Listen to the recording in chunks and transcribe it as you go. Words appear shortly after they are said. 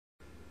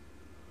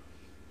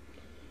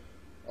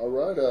All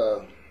right,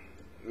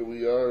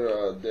 we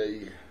are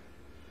day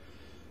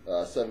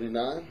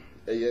 79,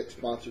 AX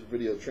sponsored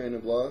video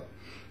training blog.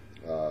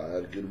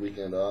 Had a good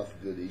weekend off,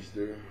 good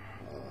Easter,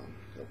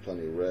 got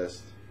plenty of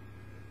rest,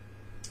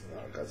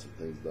 got some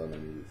things done I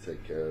needed to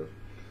take care of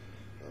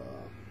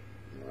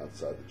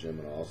outside the gym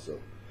and all. So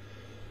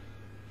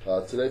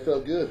today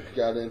felt good.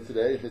 Got in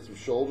today, hit some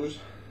shoulders,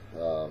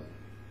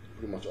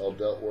 pretty much all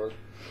delt work.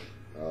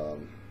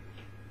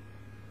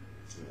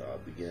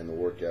 Began the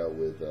workout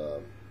with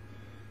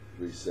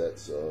 3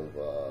 sets of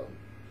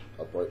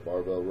upright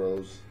barbell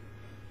rows.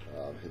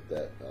 Hit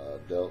that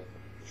delt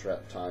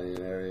trap tie-in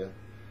area.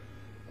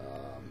 I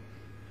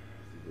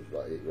think it was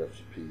about 8 reps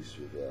a piece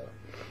with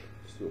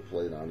still a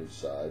plate on each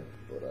side,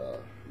 but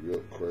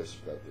real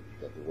crisp. Got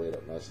the weight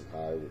up nice and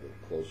high with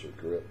a closer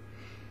grip.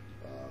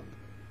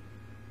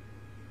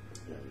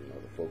 And,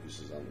 the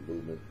focus is on the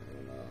movement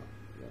and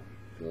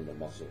feeling the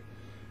muscle,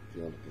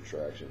 feeling the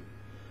contraction.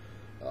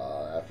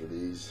 After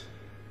these,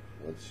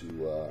 went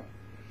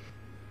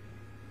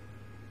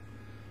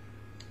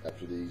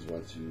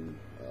to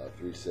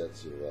 3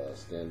 sets of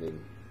standing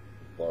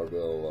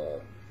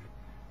barbell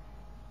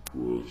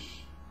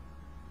press,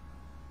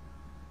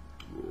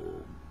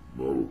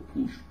 not a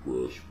push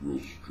press, real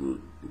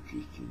strict, but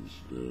just in the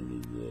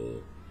standing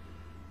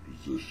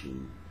position.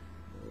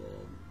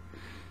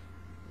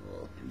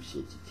 3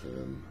 sets of 10,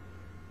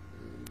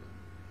 and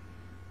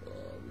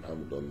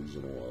haven't done these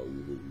in a while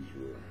either. These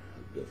were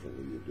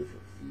definitely a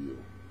different feel.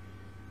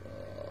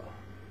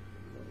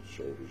 The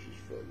shoulders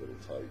just felt a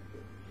little tight,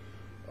 but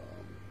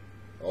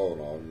all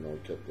in all,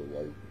 kept the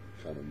light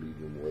kind of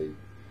medium weight,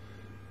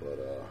 but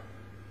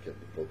kept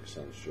the focus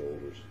on the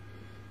shoulders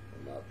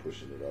and not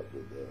pushing it up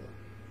with the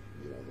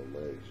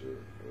legs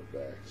or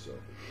back. So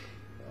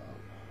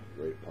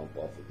great pump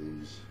off of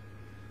these,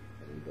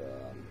 and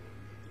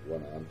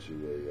went on to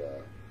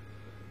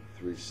a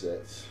 3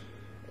 sets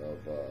of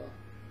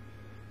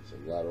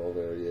some lateral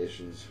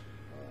variations.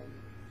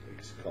 You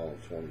can call them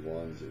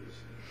 21s. It was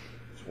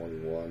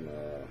 21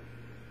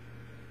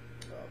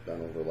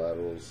 bent over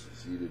laterals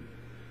seated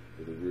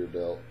for the rear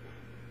delt,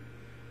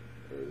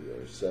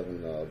 or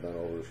 7 bent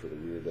over for the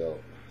rear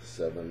delt,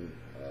 7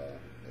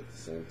 at the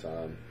same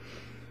time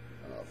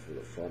for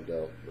the front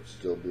delt, but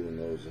still doing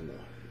those in the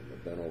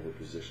bent over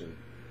position,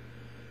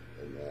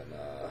 and then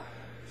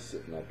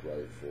sitting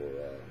upright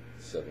for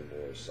 7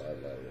 more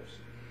side laterals.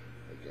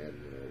 Again,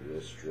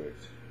 real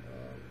strict,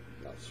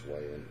 not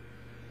swaying,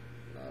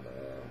 not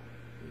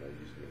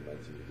using the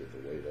momentum to get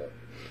the weight up.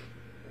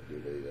 I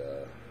did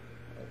a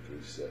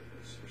 3-set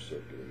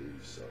circuit of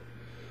these. So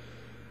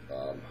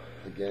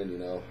again,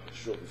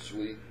 short and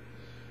sweet.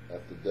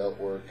 After delt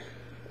work,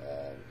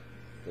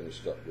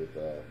 finished up with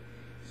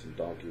some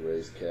donkey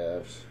raised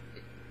calves.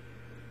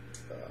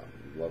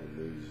 Loving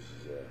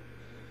these.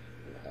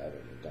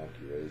 Having a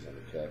donkey raise on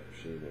the calf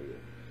machine where you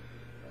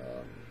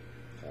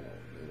kind of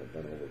in a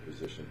bent over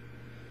position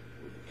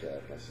with the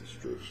calf nice and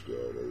stretched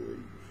out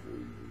already before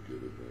you even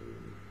get it there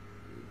and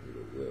hit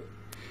a rep.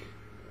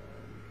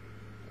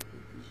 I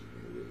think this is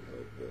going to really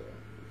help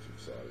with some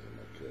size in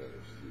my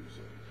calves too.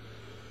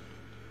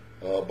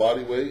 So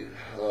body weight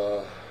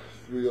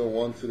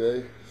 301 today.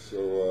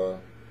 So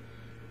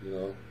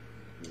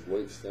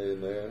weight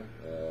staying there,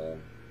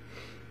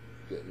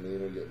 getting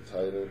leaner, getting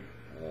tighter.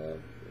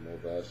 More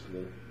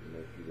vascular,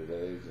 through the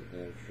legs and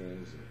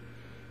hamstrings,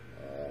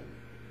 and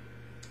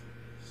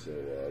so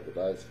the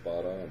diet's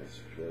spot on. It's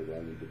right where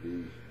I need to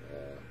be.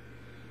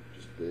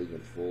 Just big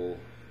and full.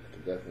 I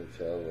can definitely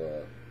tell.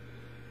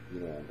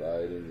 I'm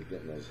dieting. You're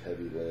getting those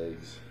heavy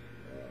legs.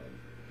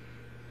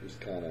 Just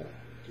kind of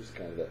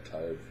that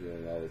tired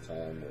feeling all the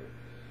time.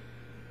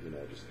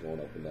 Where just going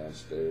up and down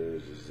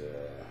stairs is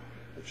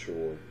a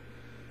chore.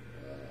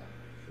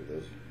 For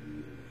those of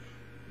you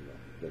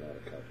who've been on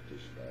a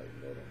competition diet,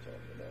 you know what I'm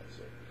talking about.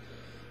 So,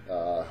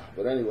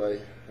 but anyway,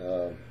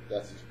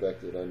 that's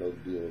expected. I know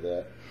the deal with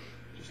that.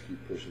 Just keep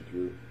pushing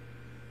through.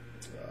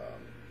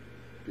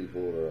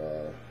 People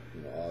are,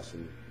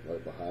 awesome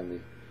right behind me,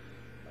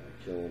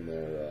 killing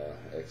their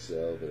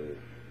XL, their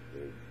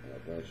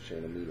branched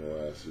chain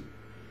amino acid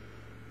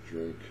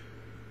drink.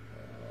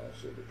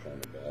 Also, the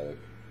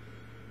probiotic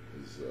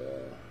is,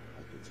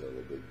 I can tell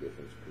a big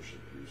difference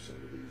pushing through some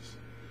of these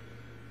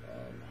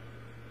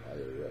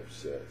higher rep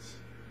sets.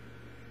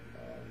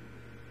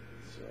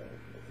 So I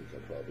think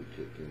I'll probably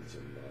kick in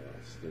some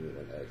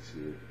Stimulant X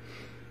here,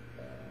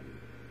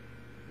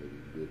 maybe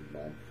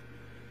mid-month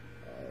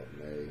of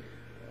May.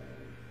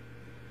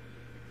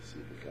 See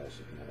if it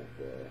also can help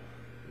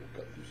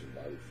cut through some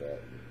body fat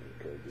and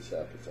curb this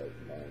appetite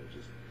of mine and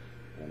just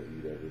want to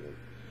eat everything.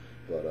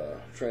 But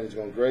training's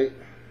going great.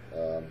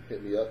 Hit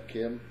me up,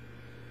 Kim,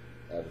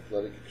 at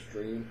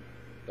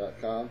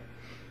athleticextreme.com.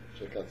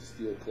 Check out the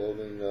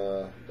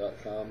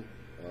steelclothing.com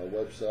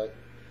website.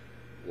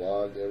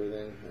 Blog,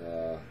 everything.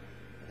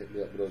 Hit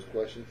me up with those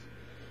questions.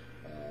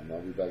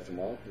 I'll be back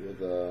tomorrow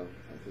with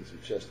I think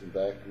some chest and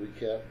back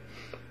recap,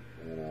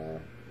 and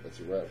that's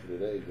a wrap for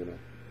today. Gonna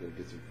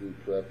get some food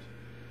prepped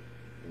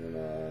and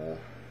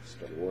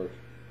start work.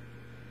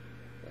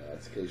 That's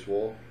That's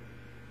KSWOLL,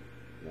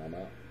 and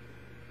I'm out.